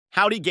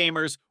Howdy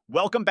gamers,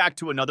 welcome back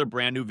to another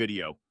brand new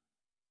video.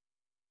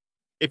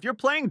 If you're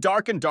playing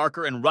Dark and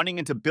Darker and running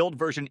into build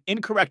version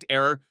incorrect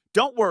error,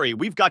 don't worry,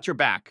 we've got your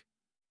back.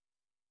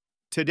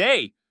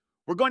 Today,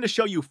 we're going to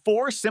show you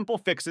 4 simple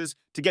fixes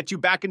to get you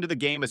back into the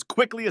game as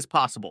quickly as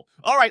possible.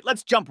 Alright,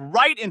 let's jump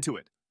right into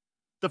it.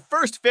 The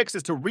first fix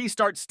is to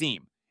restart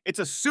Steam. It's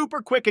a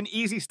super quick and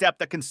easy step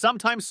that can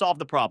sometimes solve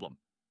the problem.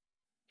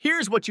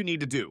 Here's what you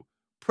need to do.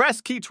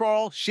 Press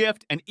Ctrl,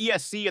 Shift, and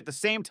ESC at the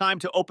same time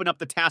to open up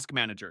the Task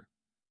Manager.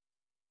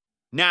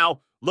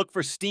 Now, look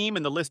for Steam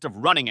in the list of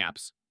running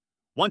apps.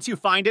 Once you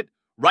find it,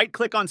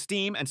 right-click on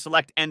Steam and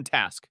select End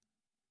Task.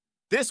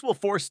 This will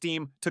force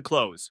Steam to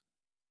close.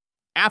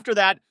 After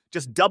that,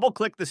 just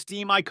double-click the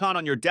Steam icon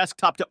on your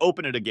desktop to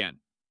open it again.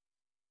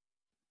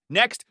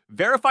 Next,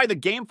 verify the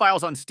game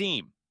files on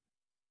Steam.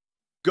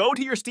 Go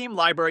to your Steam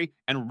library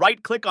and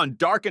right-click on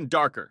Dark and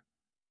Darker.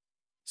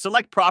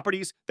 Select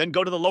Properties, then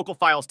go to the Local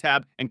Files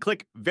tab and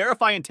click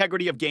Verify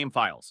Integrity of Game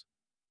Files.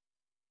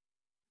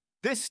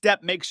 This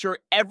step makes sure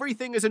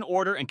everything is in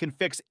order and can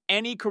fix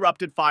any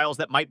corrupted files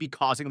that might be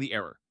causing the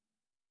error.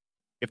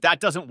 If that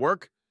doesn't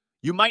work,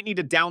 you might need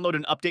to download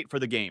an update for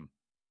the game.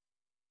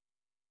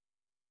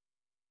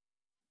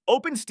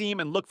 Open Steam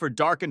and look for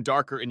Dark and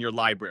Darker in your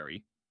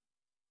library.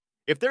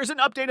 If there's an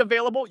update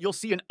available, you'll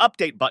see an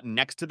Update button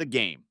next to the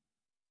game.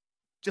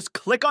 Just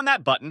click on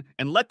that button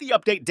and let the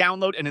update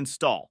download and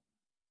install.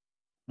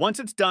 Once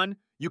it's done,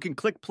 you can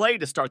click play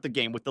to start the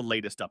game with the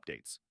latest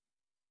updates.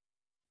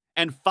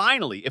 And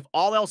finally, if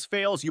all else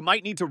fails, you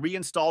might need to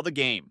reinstall the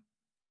game.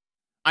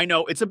 I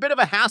know, it's a bit of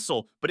a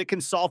hassle, but it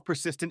can solve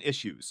persistent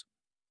issues.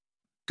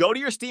 Go to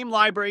your Steam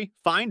library,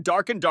 find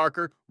Dark and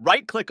Darker,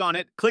 right-click on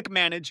it, click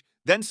Manage,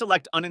 then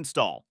select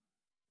Uninstall.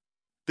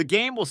 The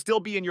game will still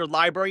be in your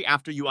library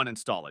after you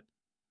uninstall it.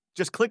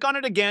 Just click on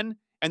it again,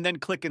 and then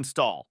click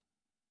Install.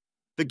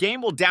 The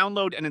game will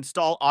download and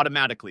install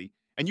automatically,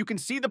 and you can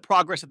see the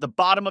progress at the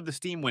bottom of the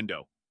Steam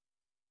window.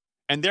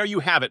 And there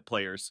you have it,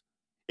 players.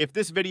 If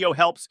this video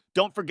helps,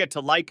 don't forget to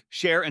like,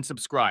 share, and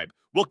subscribe.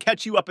 We'll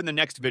catch you up in the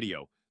next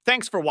video.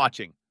 Thanks for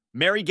watching.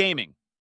 Merry gaming!